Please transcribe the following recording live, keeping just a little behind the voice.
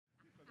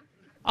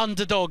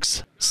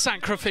Underdogs,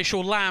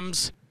 sacrificial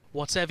lambs,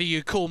 whatever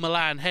you call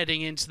Milan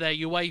heading into their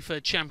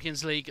UEFA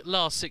Champions League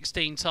last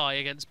 16 tie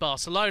against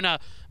Barcelona,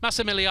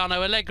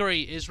 Massimiliano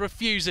Allegri is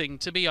refusing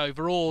to be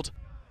overawed.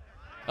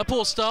 A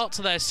poor start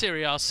to their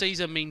Serie A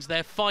season means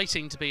they're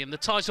fighting to be in the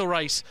title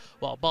race,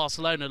 while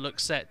Barcelona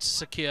looks set to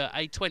secure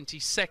a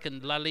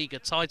 22nd La Liga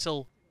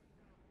title.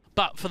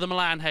 But for the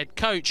Milan head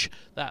coach,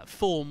 that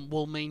form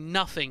will mean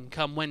nothing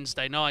come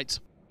Wednesday night.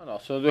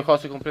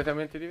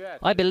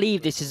 I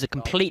believe this is a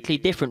completely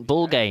different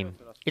ballgame.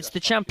 It's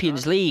the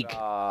Champions League.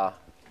 A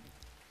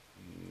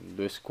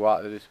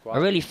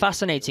really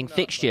fascinating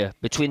fixture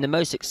between the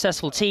most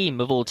successful team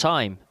of all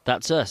time,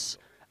 that's us,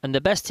 and the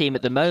best team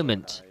at the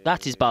moment,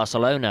 that is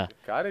Barcelona.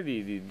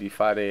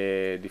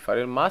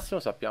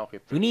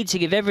 We need to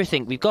give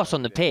everything we've got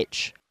on the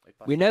pitch.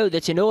 We know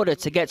that in order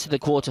to get to the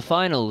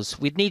quarter-finals,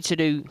 we'd need to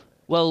do,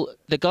 well,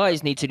 the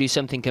guys need to do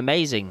something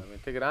amazing.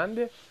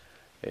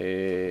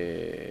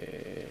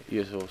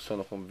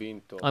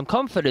 I'm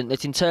confident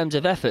that in terms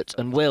of effort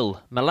and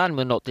will, Milan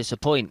will not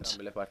disappoint.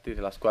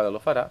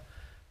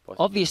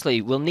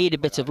 Obviously, we'll need a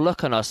bit of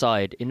luck on our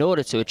side in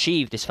order to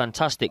achieve this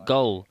fantastic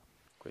goal.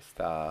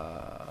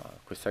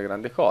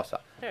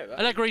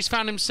 Allegri's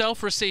found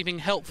himself receiving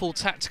helpful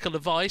tactical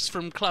advice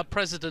from club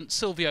president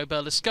Silvio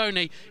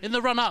Berlusconi in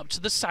the run-up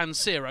to the San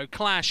Siro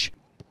clash.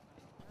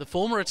 The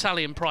former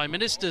Italian Prime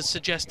Minister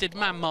suggested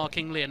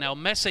man-marking Lionel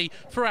Messi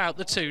throughout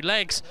the two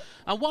legs,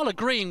 and while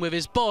agreeing with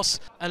his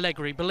boss,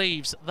 Allegri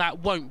believes that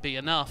won't be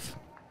enough.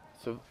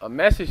 We'll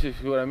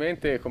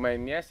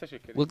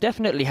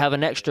definitely have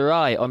an extra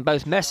eye on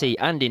both Messi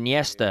and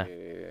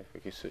Iniesta,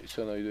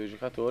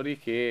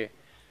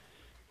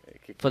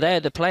 for they're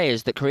the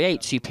players that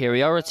create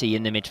superiority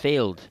in the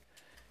midfield.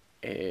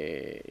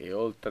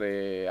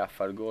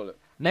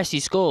 Messi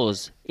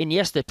scores,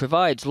 Iniesta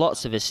provides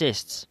lots of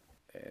assists.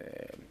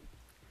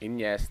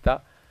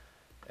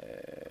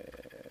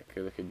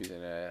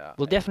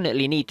 We'll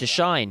definitely need to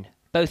shine,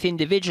 both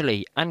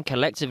individually and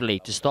collectively,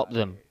 to stop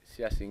them.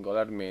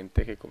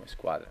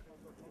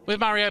 With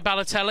Mario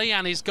Balotelli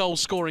and his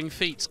goal-scoring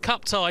feats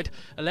cup-tied,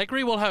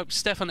 Allegri will hope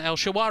Stefan El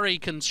Shaarawy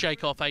can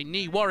shake off a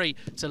knee worry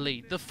to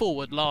lead the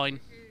forward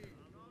line.